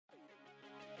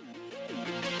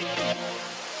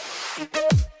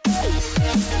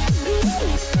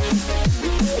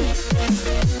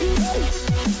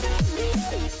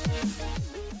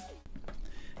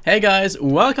Hey guys,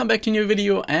 welcome back to a new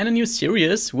video and a new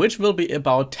series which will be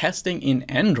about testing in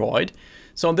Android.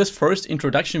 So in this first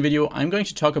introduction video I'm going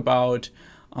to talk about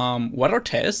what are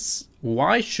tests,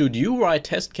 why should you write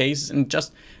test cases, and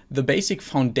just the basic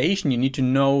foundation you need to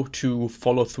know to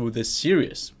follow through this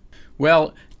series.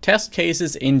 Well, test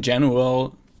cases in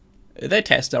general, they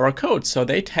test our code, so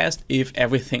they test if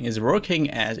everything is working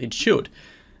as it should.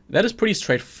 That is pretty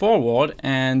straightforward,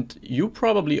 and you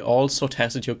probably also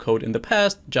tested your code in the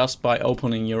past just by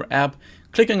opening your app,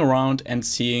 clicking around and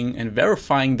seeing and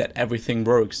verifying that everything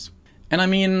works. And I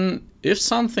mean, if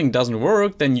something doesn't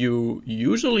work, then you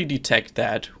usually detect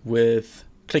that with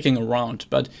clicking around.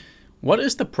 But what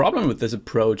is the problem with this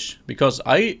approach? Because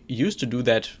I used to do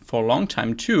that for a long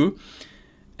time too.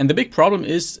 And the big problem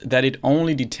is that it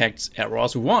only detects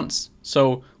errors once.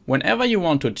 So whenever you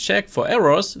want to check for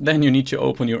errors, then you need to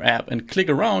open your app and click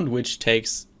around, which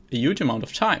takes a huge amount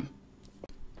of time.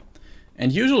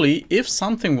 And usually, if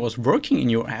something was working in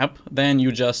your app, then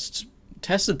you just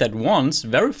tested that once,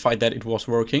 verified that it was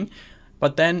working,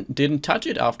 but then didn't touch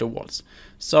it afterwards.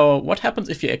 So what happens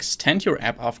if you extend your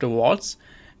app afterwards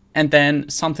and then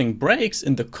something breaks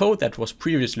in the code that was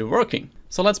previously working?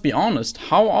 So let's be honest,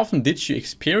 how often did you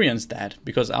experience that?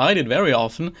 Because I did very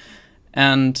often,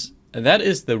 and that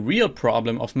is the real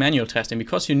problem of manual testing,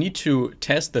 because you need to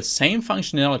test the same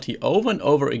functionality over and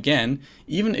over again,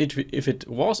 even if it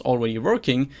was already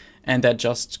working, and that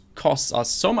just costs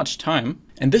us so much time.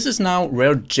 And this is now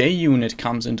where JUnit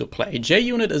comes into play.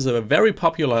 JUnit is a very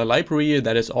popular library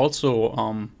that is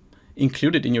also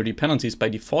included in your dependencies by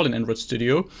default in Android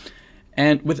Studio.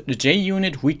 And with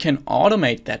JUnit, we can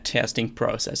automate that testing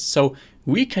process. So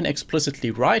we can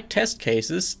explicitly write test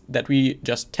cases that we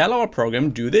just tell our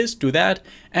program, do this, do that,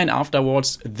 and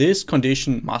afterwards this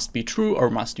condition must be true or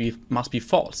must be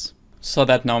false. So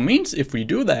that now means if we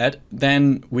do that,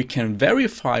 then we can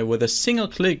verify with a single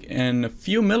click in a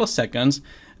few milliseconds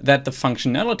that the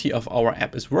functionality of our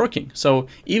app is working. So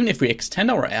even if we extend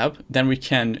our app, then we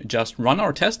can just run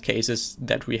our test cases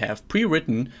that we have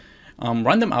pre-written,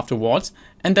 run them afterwards,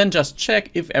 and then just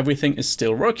check if everything is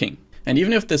still working. And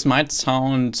even if this might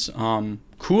sound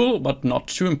cool, but not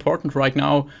too important right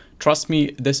now, trust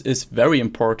me, this is very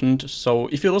important. So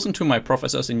if you listen to my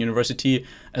professors in university,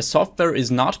 a software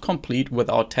is not complete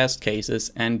without test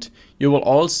cases, and you will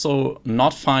also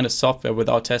not find a software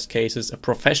without test cases, a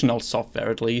professional software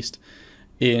at least,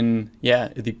 in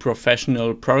the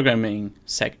professional programming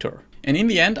sector. And in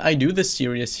the end, I do this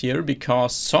series here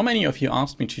because so many of you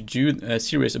asked me to do a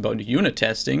series about unit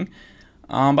testing.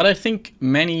 But I think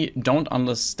many don't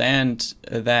understand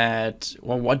that,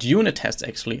 well, what unit tests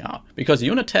actually are. Because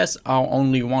unit tests are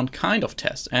only one kind of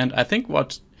test. And I think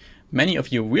what many of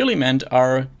you really meant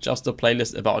are just a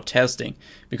playlist about testing.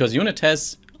 Because unit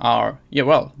tests are,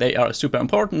 they are super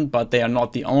important, but they are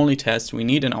not the only tests we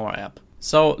need in our app.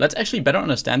 So let's actually better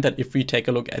understand that if we take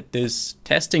a look at this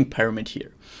testing pyramid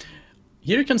here.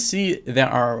 Here you can see there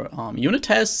are unit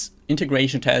tests,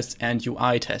 integration tests, and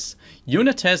UI tests.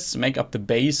 Unit tests make up the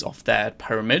base of that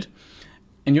pyramid.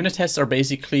 And unit tests are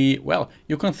basically, well,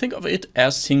 you can think of it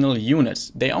as single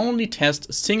units. They only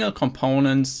test single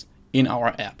components in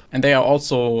our app. And they are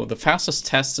also the fastest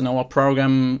tests in our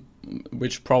program,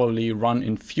 which probably run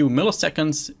in few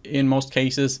milliseconds in most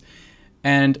cases.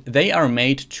 And they are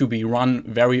made to be run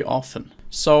very often.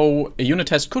 So a unit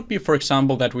test could be, for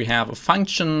example, that we have a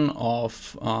function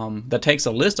of that takes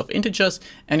a list of integers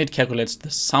and it calculates the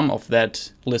sum of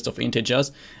that list of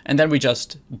integers. And then we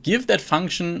just give that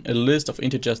function a list of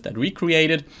integers that we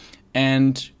created,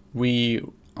 and we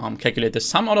calculate the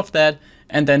sum out of that,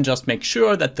 and then just make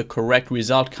sure that the correct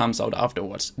result comes out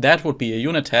afterwards. That would be a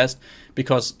unit test,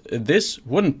 because this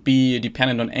wouldn't be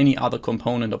dependent on any other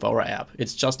component of our app.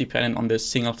 It's just dependent on this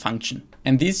single function.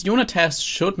 And these unit tests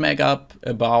should make up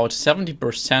about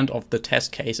 70% of the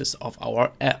test cases of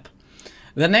our app.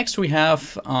 Then next we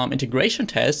have integration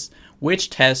tests, which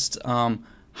test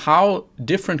how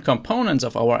different components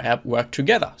of our app work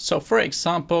together. So for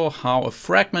example, how a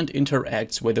fragment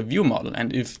interacts with a view model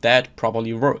and if that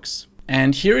properly works.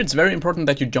 And here it's very important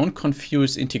that you don't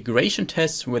confuse integration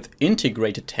tests with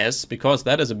integrated tests, because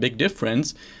that is a big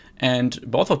difference. And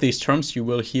both of these terms you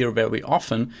will hear very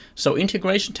often. So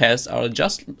integration tests are,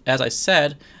 just as I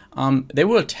said, they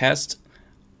will test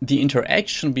the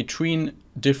interaction between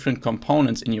different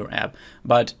components in your app.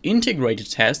 But integrated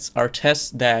tests are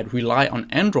tests that rely on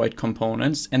Android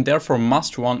components and therefore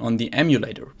must run on the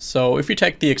emulator. So if we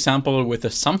take the example with the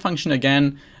sum function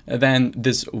again, then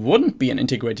this wouldn't be an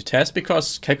integrated test,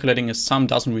 because calculating a sum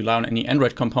doesn't rely on any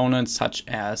Android components such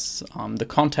as the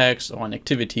context or an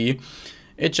activity.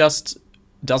 It just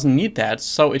doesn't need that,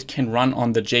 so it can run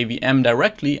on the JVM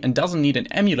directly and doesn't need an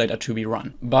emulator to be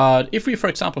run. But if we, for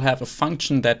example, have a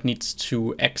function that needs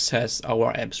to access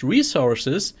our app's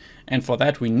resources, and for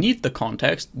that we need the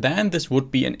context, then this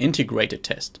would be an integrated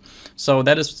test. So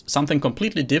that is something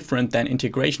completely different than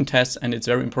integration tests, and it's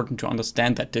very important to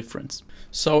understand that difference.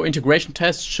 So integration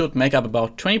tests should make up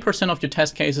about 20% of your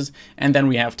test cases, and then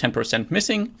we have 10%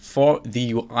 missing for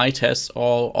the UI tests,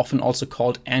 or often also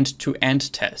called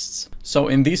end-to-end tests. So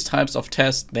in these types of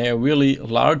tests, they are really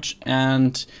large,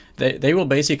 and they will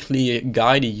basically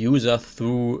guide a user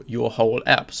through your whole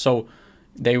app. So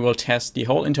they will test the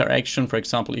whole interaction. For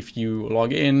example, if you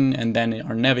log in and then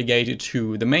are navigated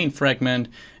to the main fragment,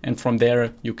 and from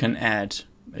there you can add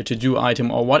a to-do item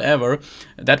or whatever.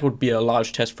 That would be a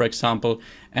large test, for example.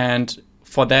 And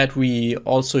for that, we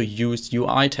also use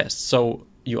UI tests. So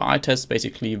UI tests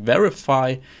basically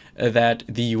verify that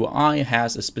the UI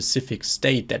has a specific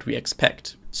state that we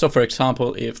expect. So for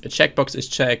example, if a checkbox is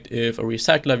checked, if a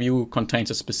recycler view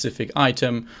contains a specific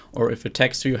item, or if a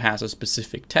text view has a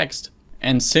specific text.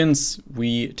 And since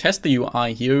we test the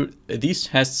UI here, these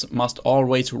tests must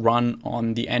always run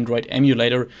on the Android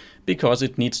emulator because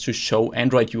it needs to show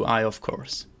Android UI, of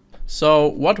course. So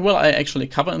what will I actually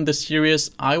cover in this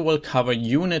series? I will cover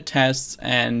unit tests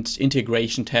and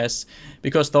integration tests,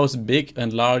 because those big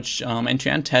and large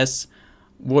end-to-end tests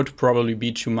would probably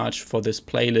be too much for this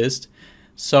playlist.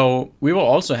 So we will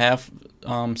also have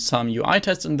some UI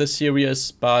tests in this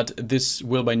series, but this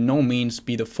will by no means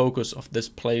be the focus of this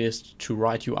playlist to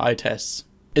write UI tests.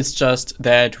 It's just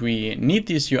that we need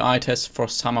these UI tests for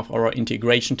some of our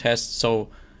integration tests. So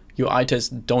UI tests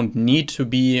don't need to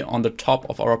be on the top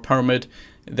of our pyramid.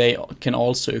 They can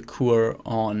also occur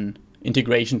on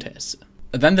integration tests.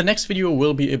 Then the next video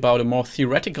will be about a more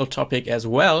theoretical topic as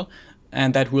well,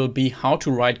 and that will be how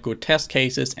to write good test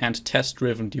cases and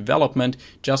test-driven development,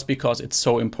 just because it's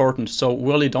so important. So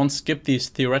really don't skip these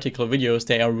theoretical videos,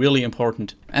 they are really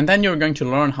important. And then you're going to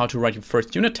learn how to write your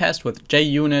first unit test with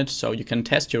JUnit, so you can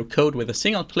test your code with a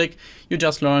single click. You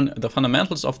just learn the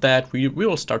fundamentals of that. We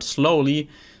will start slowly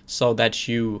so that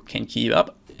you can keep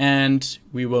up, and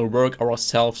we will work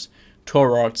ourselves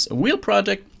towards a real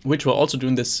project, which we'll also do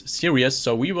in this series.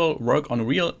 So we will work on a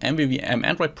real MVVM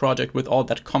Android project with all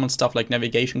that common stuff like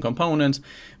navigation components,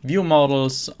 view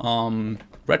models,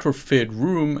 retrofit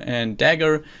Room and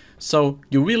Dagger. So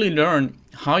you really learn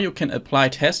how you can apply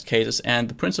test cases and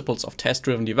the principles of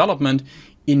test-driven development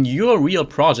in your real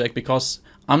project, because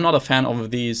I'm not a fan of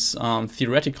these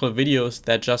theoretical videos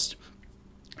that just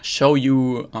show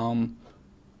you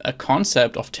a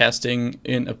concept of testing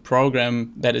in a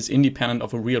program that is independent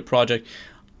of a real project.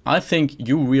 I think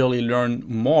you really learn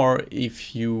more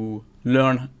if you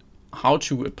learn how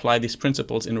to apply these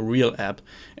principles in a real app,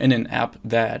 in an app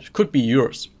that could be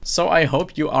yours. So I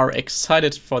hope you are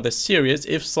excited for this series.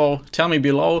 If so, tell me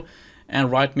below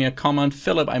and write me a comment.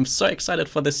 Philip, I'm so excited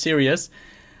for this series.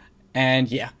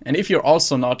 And yeah, and if you're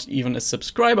also not even a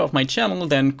subscriber of my channel,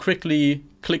 then quickly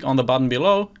click on the button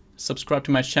below, subscribe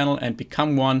to my channel and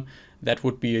become one. That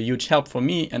would be a huge help for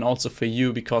me and also for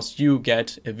you, because you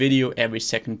get a video every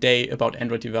second day about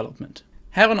Android development.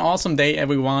 Have an awesome day,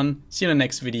 everyone. See you in the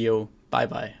next video. Bye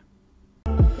bye.